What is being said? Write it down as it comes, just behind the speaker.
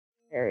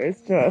There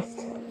is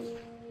just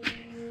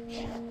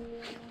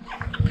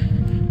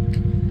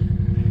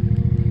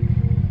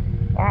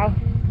wow.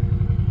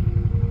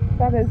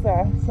 That is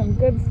some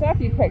good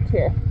stuff you picked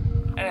here.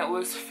 And it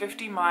was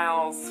 50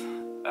 miles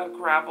of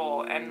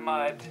gravel and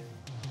mud.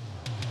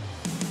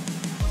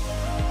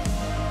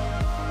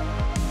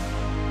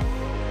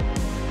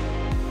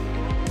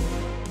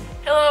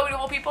 Hello,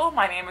 beautiful people.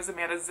 My name is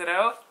Amanda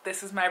Zitto.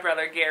 This is my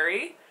brother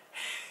Gary.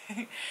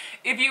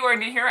 If you are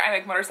new here, I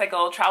make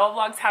motorcycle travel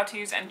vlogs,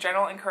 how-tos, and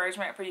general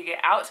encouragement for you to get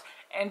out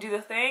and do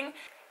the thing.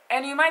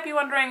 And you might be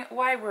wondering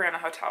why we're in a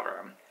hotel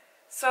room.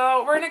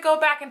 So we're gonna go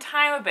back in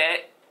time a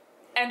bit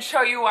and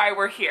show you why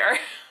we're here.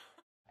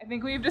 I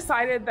think we've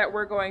decided that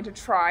we're going to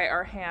try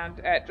our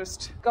hand at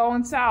just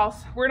going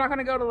south. We're not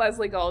gonna go to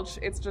Leslie Gulch.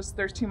 It's just,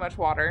 there's too much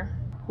water.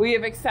 We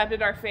have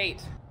accepted our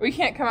fate. We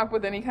can't come up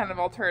with any kind of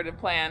alternative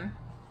plan.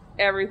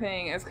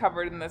 Everything is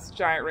covered in this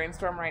giant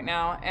rainstorm right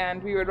now,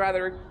 and we would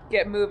rather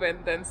get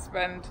moving than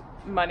spend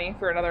money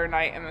for another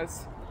night in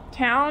this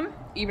town,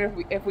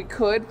 even if we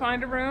could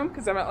find a room,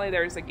 because evidently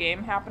there's a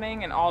game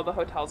happening and all the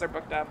hotels are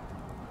booked up.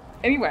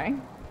 Anyway,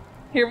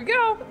 here we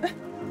go.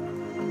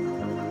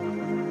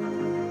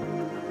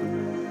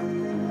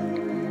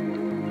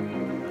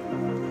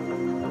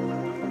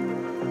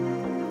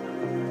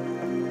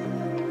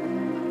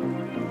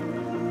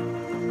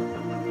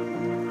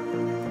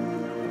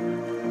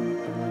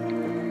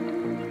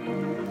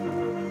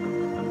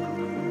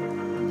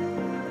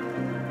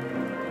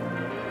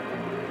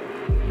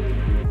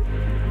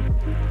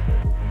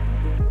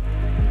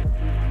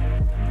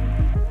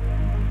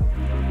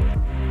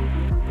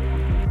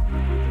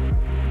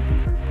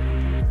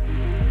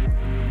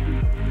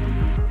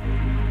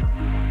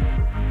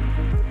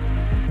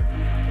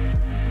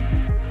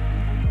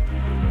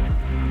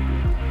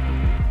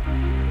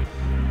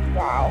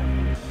 Wow.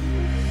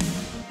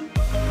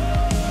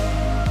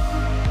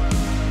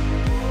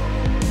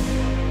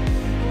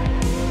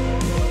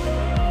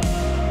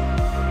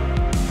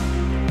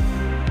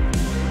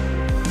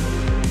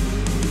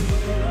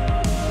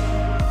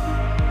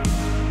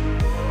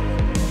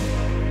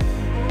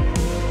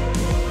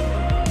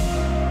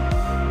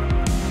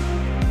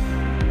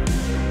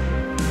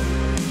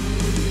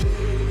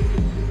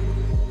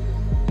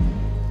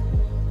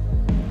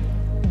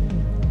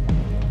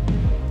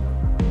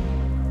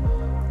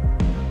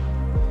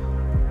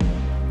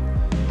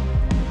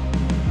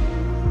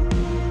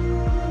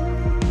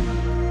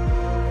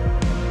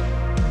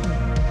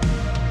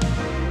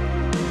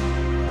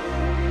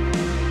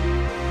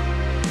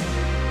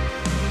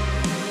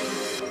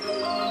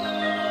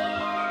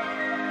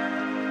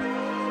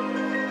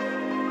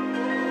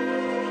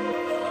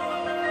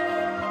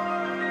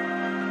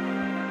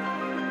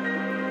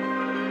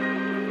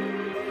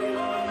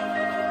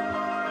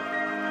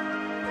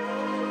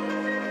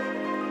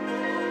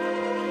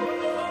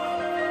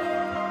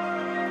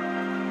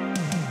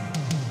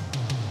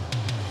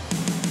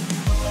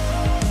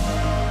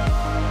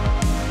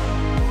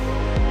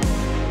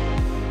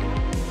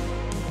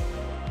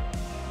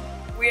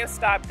 We have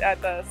stopped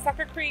at the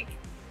Succor Creek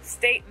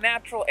State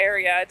Natural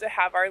Area to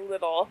have our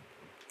little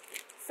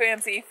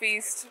fancy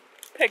feast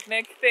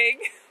picnic thing.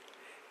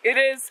 It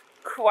is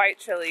quite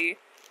chilly.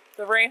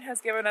 The rain has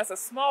given us a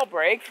small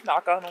break,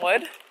 knock on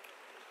wood,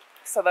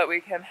 so that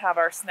we can have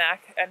our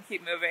snack and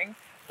keep moving.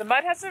 The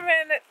mud hasn't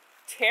been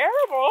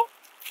terrible,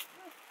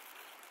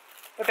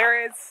 but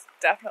there is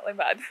definitely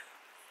mud.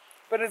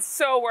 But it's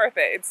so worth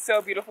it. It's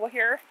so beautiful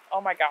here. Oh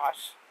my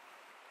gosh.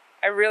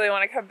 I really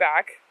want to come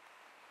back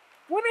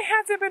when it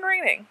hasn't been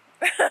raining.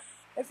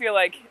 I feel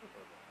like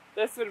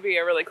this would be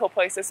a really cool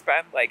place to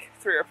spend like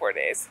 3 or 4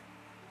 days.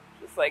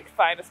 Just like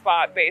find a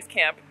spot, base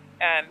camp,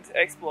 and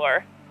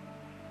explore.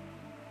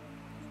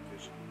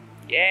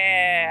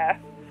 Yeah.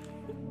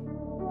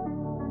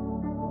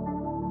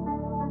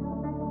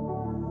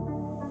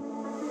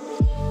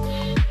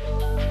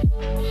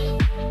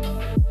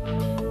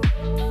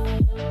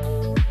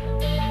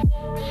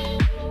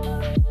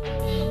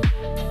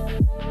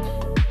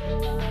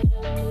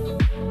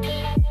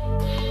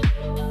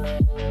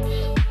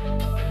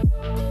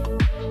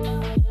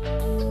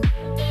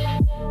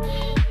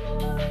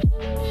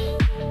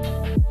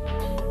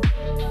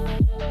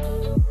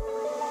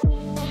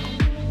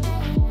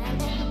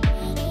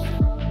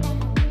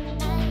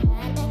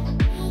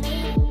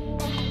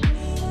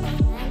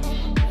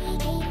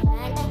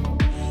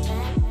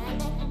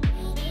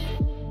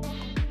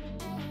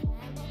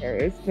 There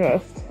is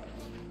just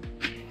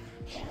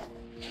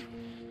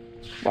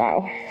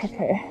wow.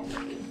 Okay.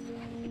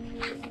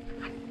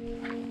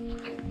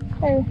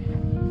 Hey,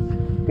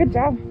 good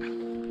job.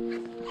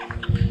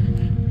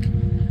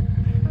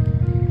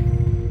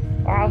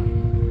 Wow,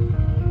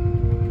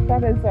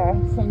 that is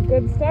some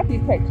good stuff you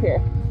picked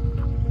here.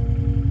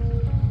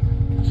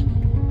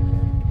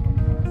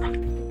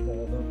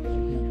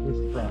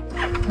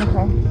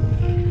 Okay.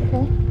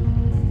 Okay.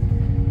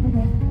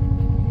 Okay.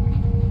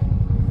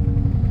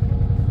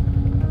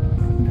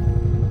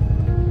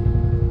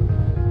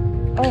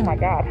 Oh my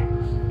God.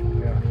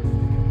 Yeah.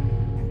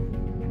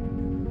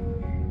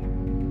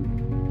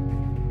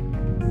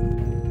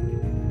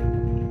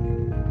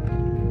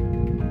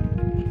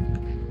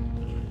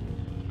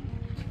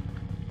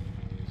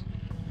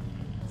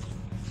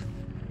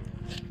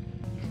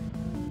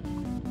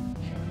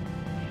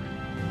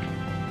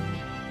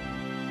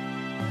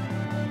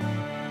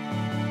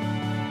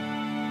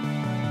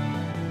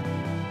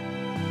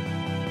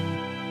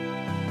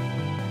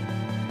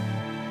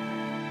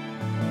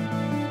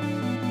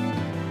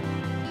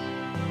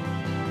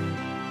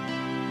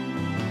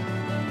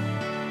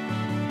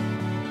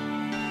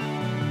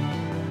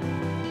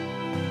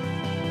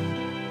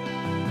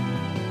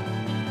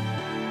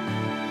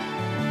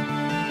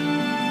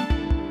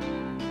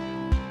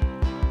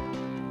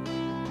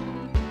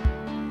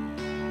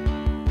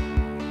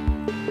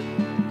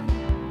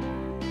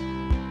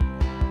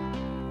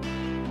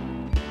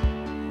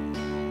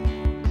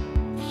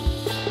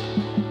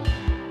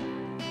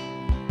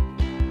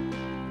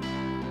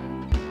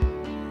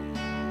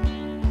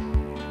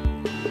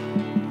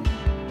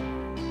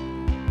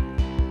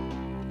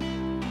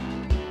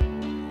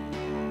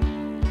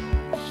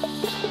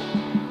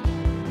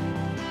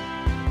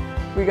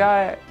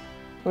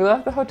 We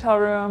left the hotel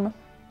room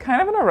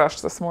kind of in a rush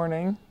this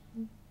morning.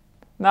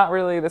 Not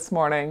really this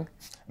morning.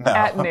 No.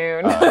 At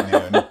noon.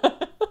 Noon.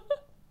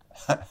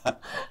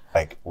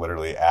 Like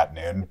literally at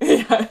noon.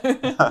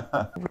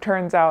 Yeah. It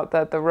turns out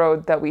that the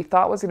road that we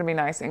thought was going to be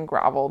nice and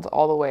graveled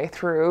all the way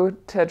through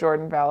to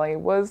Jordan Valley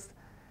was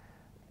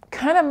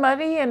kind of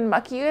muddy and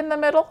mucky in the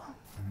middle.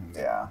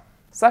 Yeah.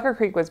 Succor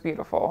Creek was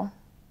beautiful.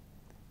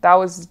 That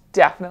was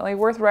definitely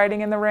worth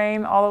riding in the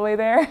rain all the way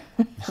there.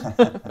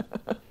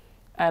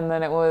 And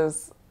then it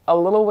was a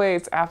little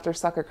ways after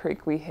Succor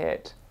Creek we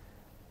hit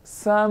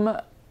some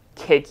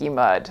cakey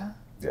mud.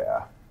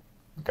 Yeah.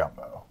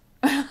 Gumbo.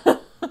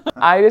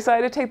 I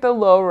decided to take the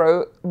low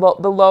route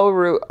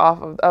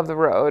off of the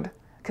road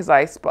because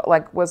I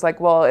was like,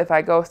 well, if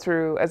I go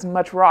through as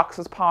much rocks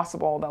as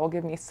possible, that will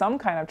give me some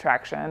kind of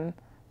traction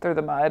through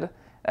the mud.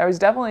 It was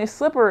definitely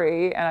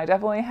slippery, and I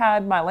definitely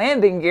had my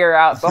landing gear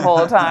out the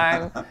whole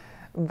time,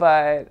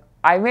 but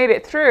I made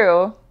it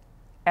through,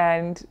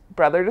 and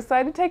brother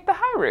decided to take the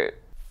high route.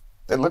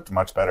 It looked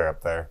much better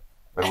up there,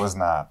 but it was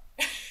not.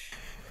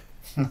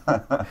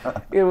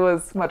 It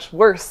was much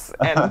worse,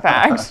 in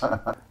fact.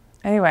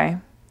 Anyway,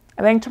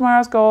 I think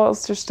tomorrow's goal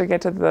is just to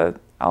get to the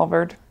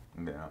Alvord.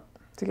 Yeah.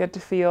 To get to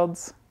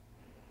Fields.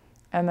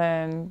 And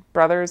then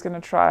brother is going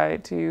to try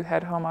to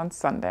head home on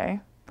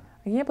Sunday.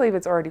 I can't believe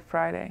it's already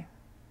Friday.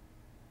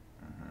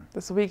 Mm-hmm.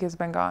 This week has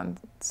been gone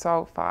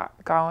so fast.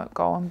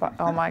 Going by.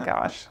 Oh my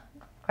gosh.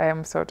 I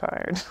am so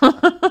tired.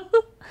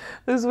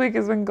 This week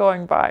has been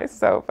going by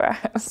so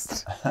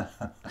fast.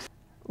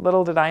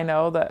 Little did I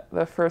know that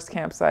the first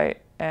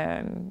campsite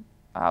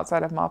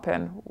outside of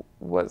Maupin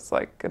was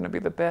like going to be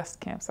the best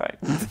campsite.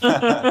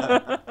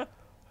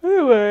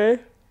 Anyway,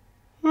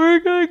 we're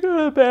going to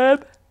go to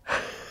bed.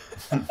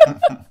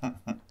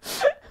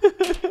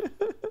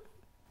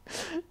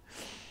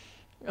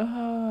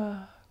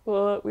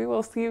 Well, we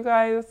will see you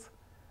guys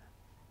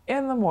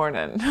in the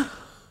morning.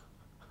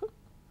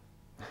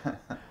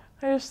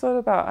 I just thought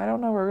about, I don't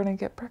know where we're going to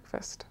get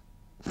breakfast.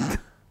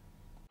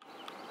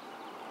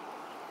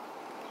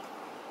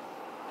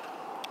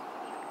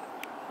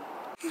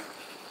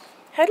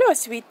 Hello,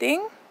 sweet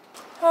thing.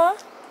 Huh?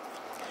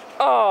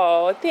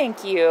 Oh,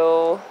 thank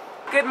you.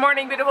 Good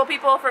morning, beautiful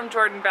people from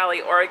Jordan Valley,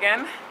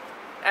 Oregon.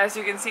 As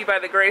you can see by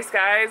the gray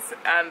skies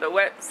and the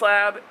wet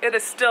slab, it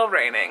is still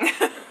raining.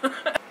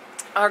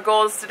 Our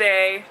goals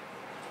today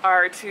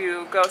are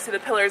to go see the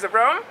Pillars of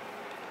Rome,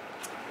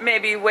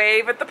 maybe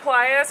wave at the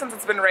playa. Since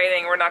it's been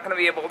raining, we're not going to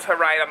be able to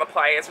ride on the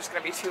playa. It's just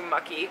going to be too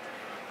mucky.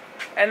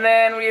 And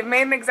then we've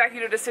made an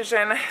executive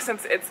decision,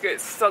 since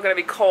it's still going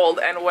to be cold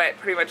and wet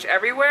pretty much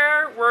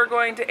everywhere, we're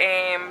going to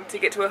aim to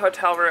get to a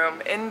hotel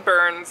room in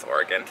Burns,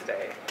 Oregon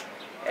today.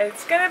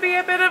 It's going to be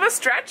a bit of a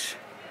stretch,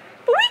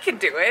 but we can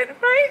do it,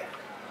 right?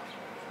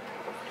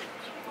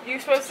 You're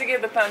supposed to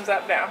give the thumbs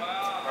up now.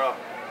 Oh.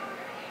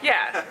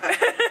 Yeah.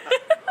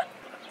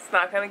 It's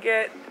not going to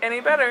get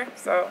any better,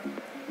 so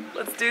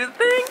let's do the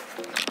thing.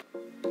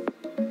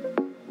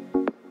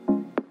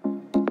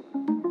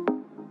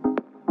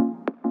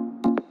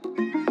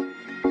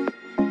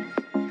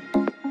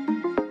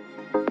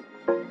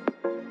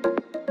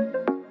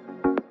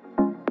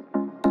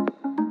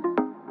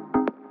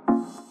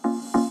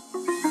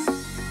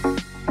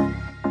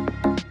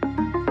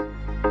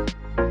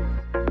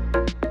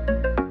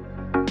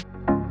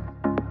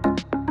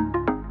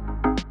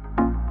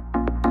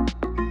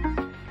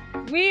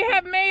 We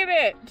have made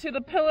it to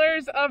the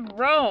Pillars of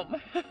Rome.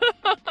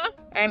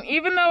 And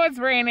even though it's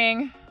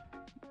raining,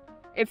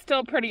 it's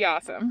still pretty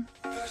awesome.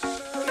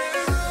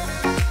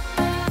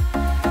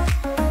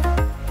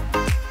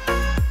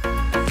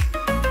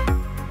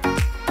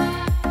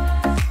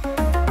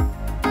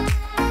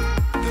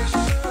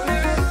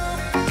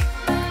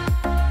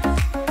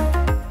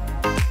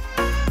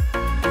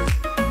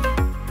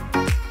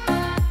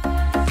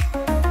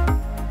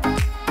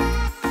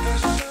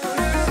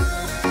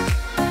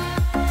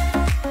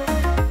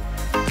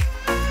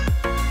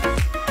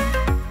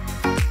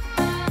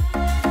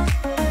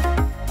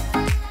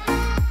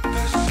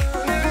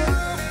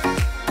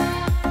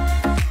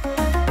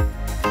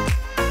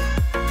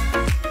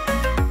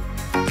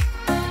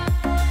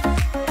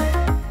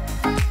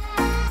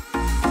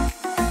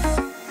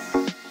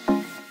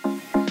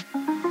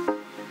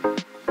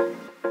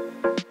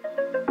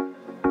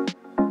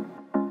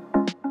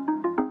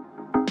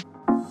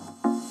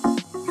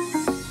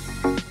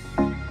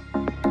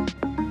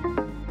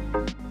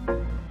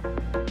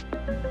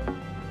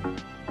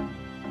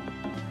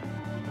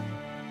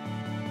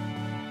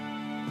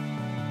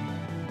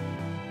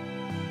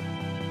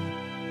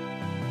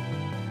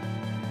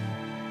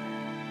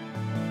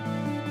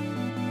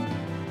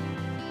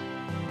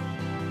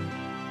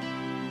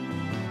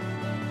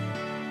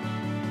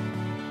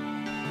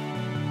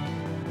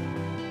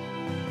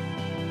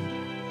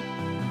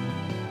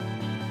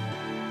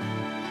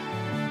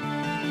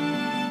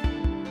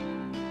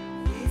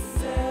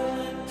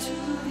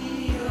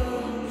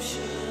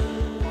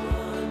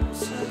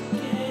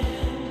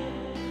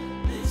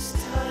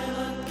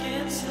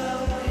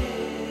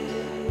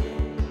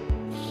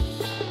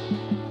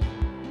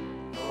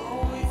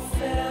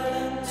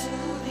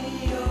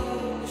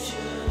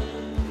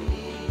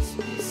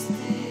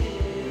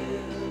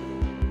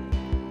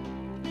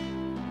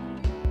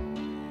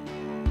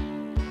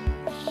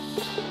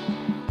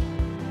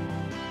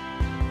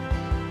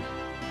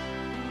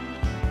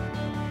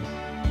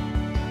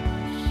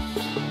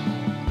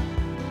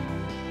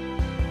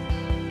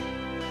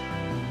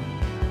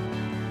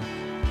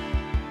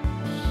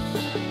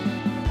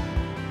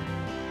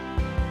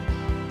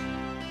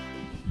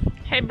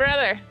 Hey,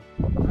 brother.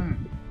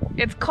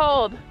 It's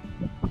cold.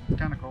 It's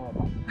kind of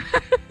cold.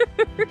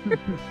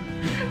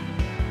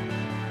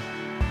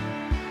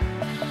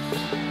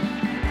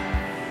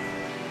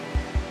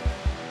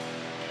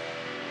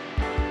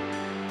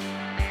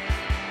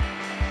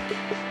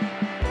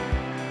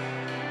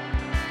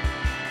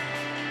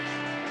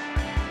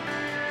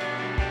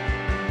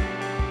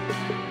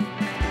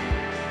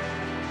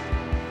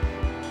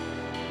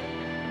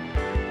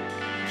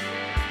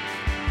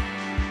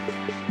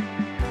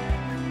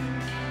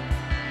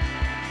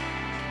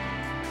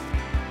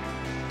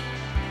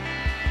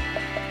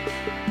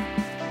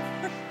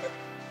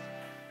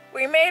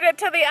 We made it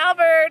to the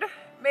Alvord.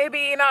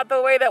 Maybe not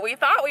the way that we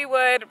thought we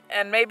would,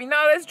 and maybe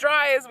not as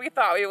dry as we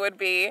thought we would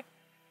be,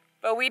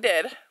 but we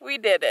did. We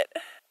did it.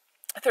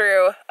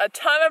 Through a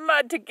ton of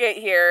mud to get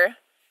here,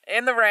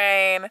 in the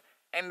rain,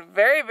 and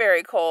very,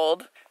 very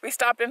cold. We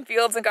stopped in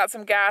Fields and got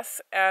some gas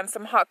and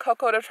some hot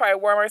cocoa to try to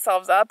warm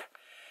ourselves up.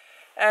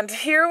 And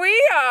here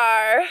we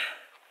are.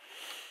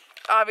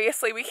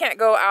 Obviously, we can't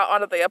go out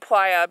onto the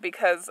playa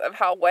because of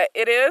how wet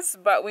it is,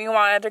 but we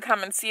wanted to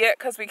come and see it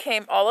because we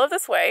came all of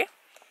this way.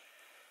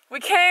 We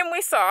came,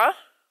 we saw,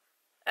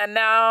 and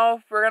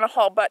now we're gonna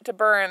haul butt to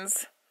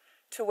Burns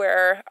to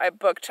where I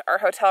booked our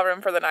hotel room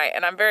for the night.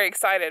 And I'm very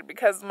excited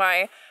because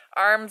my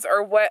arms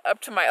are wet up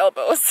to my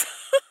elbows.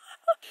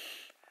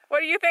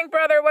 What do you think,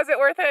 brother? Was it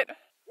worth it?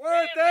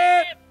 Worth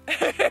it!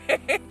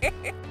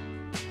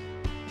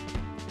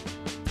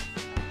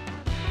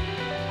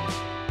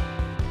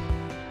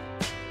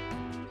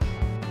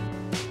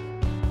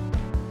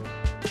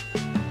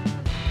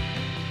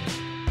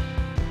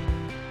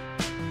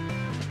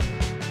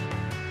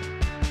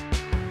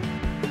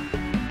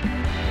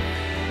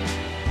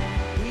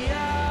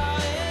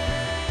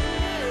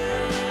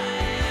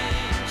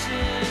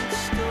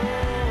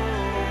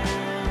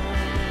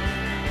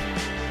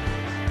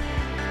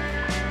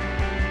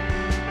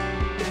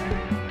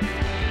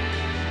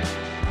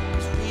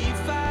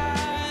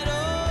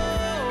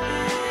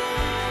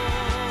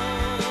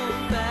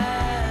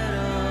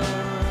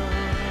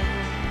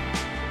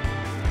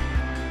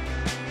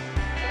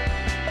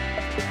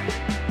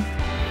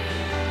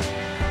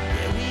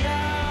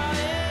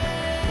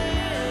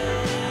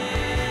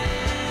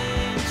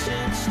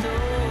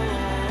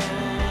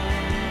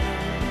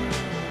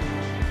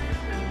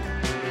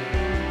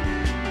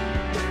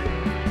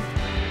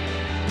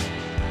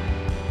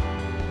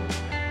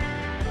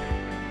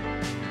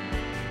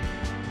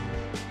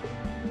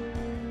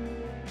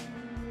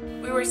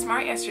 We were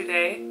smart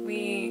yesterday.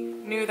 We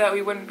knew that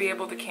we wouldn't be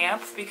able to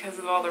camp because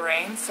of all the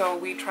rain, so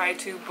we tried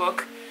to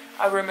book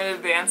a room in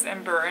advance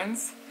in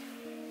Burns.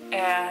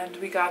 And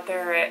we got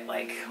there at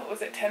like, what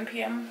was it, 10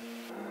 p.m.?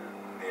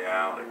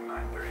 Yeah, like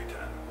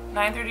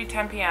 9:30, 9:30,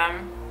 10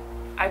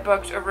 p.m. I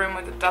booked a room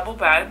with double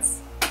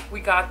beds. We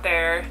got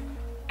there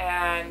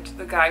and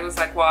the guy was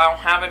like, well, I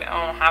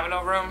don't have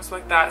no rooms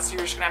like that, so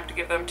you're just gonna have to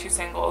give them 2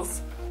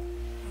 singles.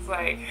 It was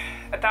like,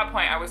 at that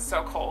point I was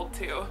so cold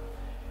too.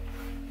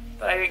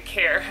 But I didn't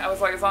care. I was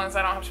like, as long as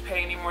I don't have to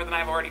pay any more than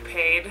I've already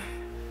paid,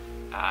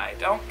 I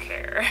don't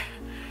care.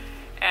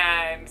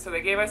 And so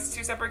they gave us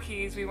 2 separate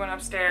keys. We went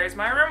upstairs.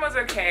 My room was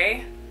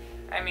okay.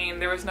 I mean,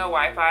 there was no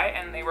Wi-Fi,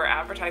 and they were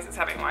advertised as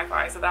having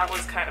Wi-Fi, so that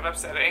was kind of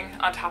upsetting,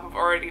 on top of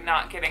already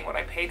not getting what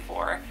I paid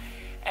for.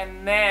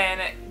 And then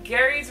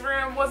Gary's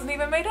room wasn't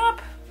even made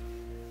up.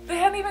 They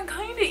hadn't even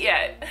cleaned it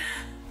yet.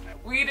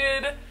 We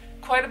did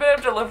quite a bit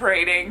of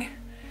deliberating,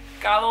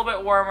 got a little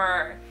bit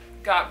warmer,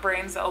 got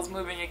brain cells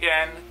moving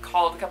again,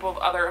 called a couple of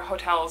other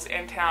hotels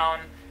in town,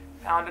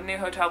 found a new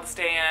hotel to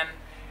stay in,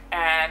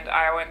 and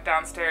I went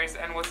downstairs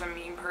and was a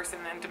mean person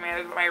and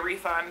demanded my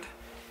refund.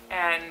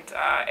 And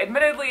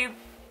admittedly,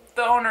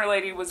 the owner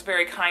lady was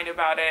very kind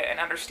about it and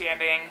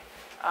understanding.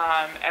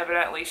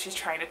 Evidently, she's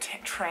trying to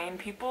train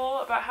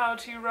people about how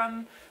to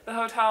run the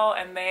hotel,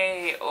 and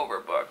they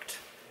overbooked,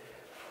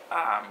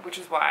 which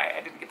is why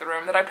I didn't get the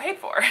room that I paid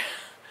for.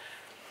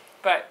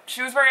 But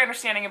she was very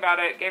understanding about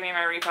it, gave me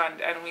my refund,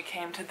 and we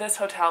came to this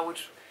hotel,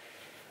 which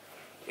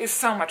is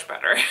so much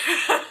better.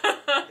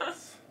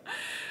 Yes.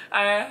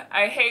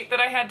 I hate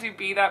that I had to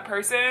be that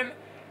person,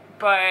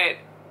 but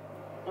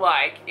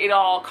like it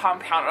all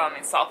compounded on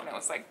itself, and it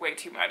was like way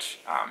too much.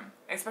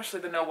 Especially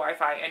the no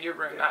Wi-Fi and your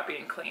room not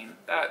being clean.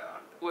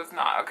 That was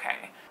not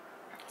okay.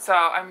 So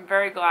I'm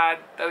very glad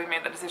that we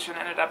made the decision.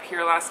 Ended up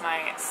here last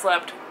night,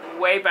 slept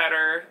way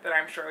better than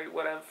I'm sure we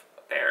would have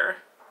there.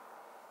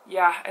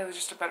 Yeah, it was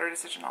just a better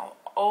decision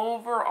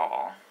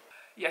overall.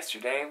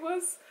 Yesterday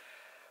was,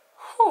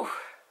 whew.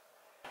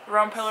 The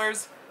roam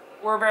pillars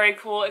were very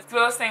cool. It's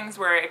those things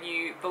where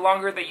the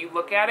longer that you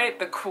look at it,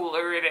 the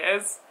cooler it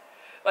is.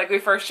 Like we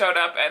first showed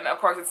up and of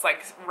course it's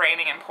like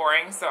raining and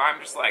pouring, so I'm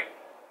just like,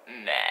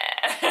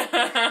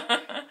 nah.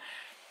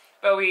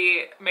 But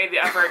we made the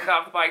effort, got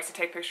off the bikes to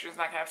take pictures and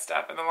that kind of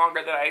stuff, and the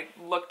longer that I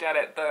looked at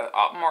it, the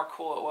more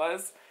cool it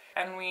was.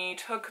 And we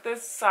took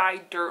this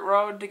side dirt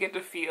road to get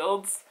to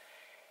Fields,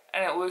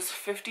 and it was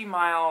 50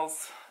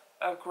 miles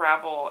of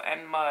gravel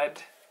and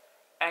mud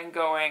and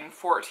going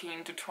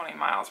 14 to 20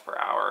 miles per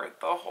hour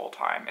the whole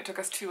time. It took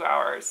us 2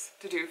 hours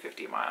to do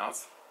 50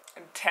 miles.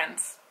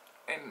 Intense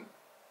and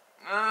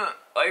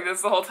like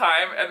this the whole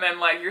time, and then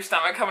like your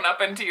stomach coming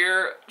up into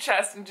your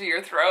chest, into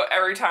your throat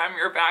every time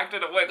your back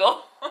did a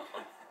wiggle.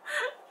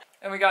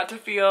 And we got to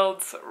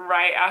Fields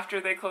right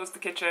after they closed the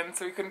kitchen,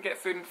 so we couldn't get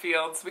food in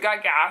Fields. We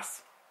got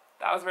gas.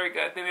 That was very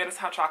good. They made us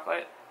hot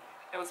chocolate.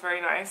 It was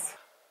very nice.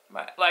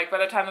 But like by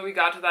the time that we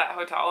got to that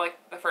hotel, like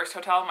the first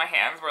hotel, my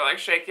hands were like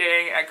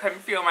shaking. I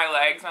couldn't feel my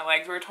legs. My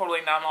legs were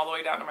totally numb all the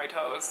way down to my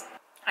toes.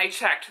 I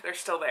checked, they're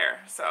still there,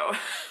 so.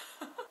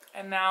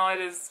 And now it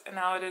is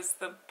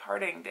the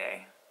parting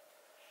day.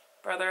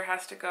 Brother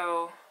has to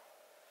go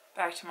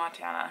back to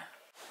Montana.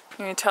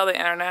 Can you tell the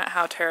internet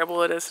how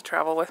terrible it is to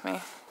travel with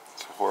me?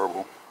 It's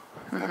horrible.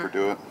 Never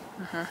do it.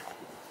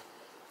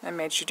 I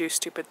made you do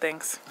stupid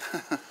things.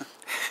 I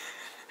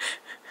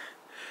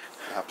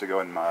have to go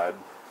in mud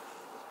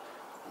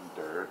and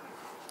dirt.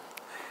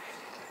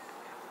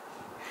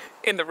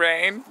 In the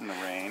rain. In the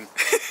rain.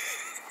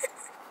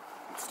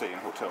 And stay in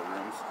hotel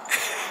rooms.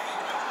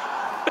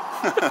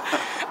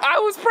 I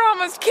was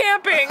promised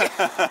camping!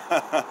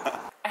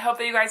 I hope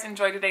that you guys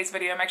enjoyed today's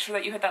video. Make sure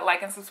that you hit that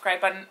like and subscribe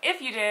button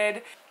if you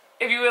did.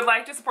 If you would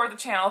like to support the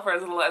channel for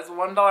as little as $1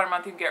 a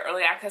month, you can get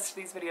early access to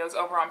these videos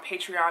over on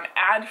Patreon,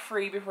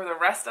 ad-free before the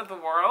rest of the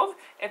world.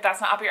 If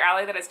that's not up your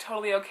alley, that is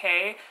totally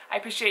okay. I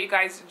appreciate you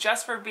guys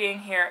just for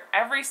being here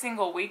every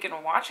single week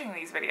and watching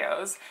these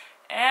videos.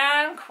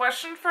 And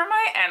question for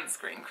my end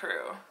screen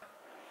crew.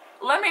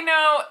 Let me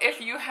know if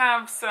you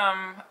have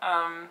some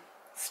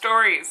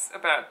stories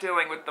about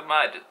dealing with the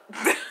mud.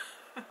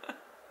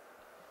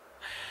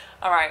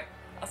 Alright,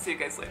 I'll see you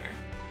guys later.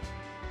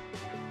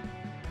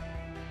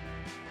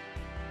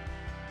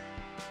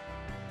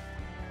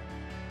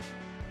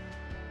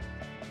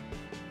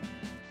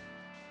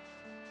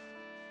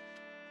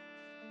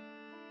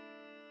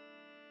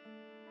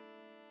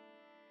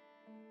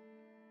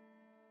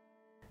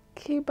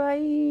 Okay,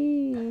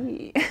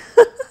 bye.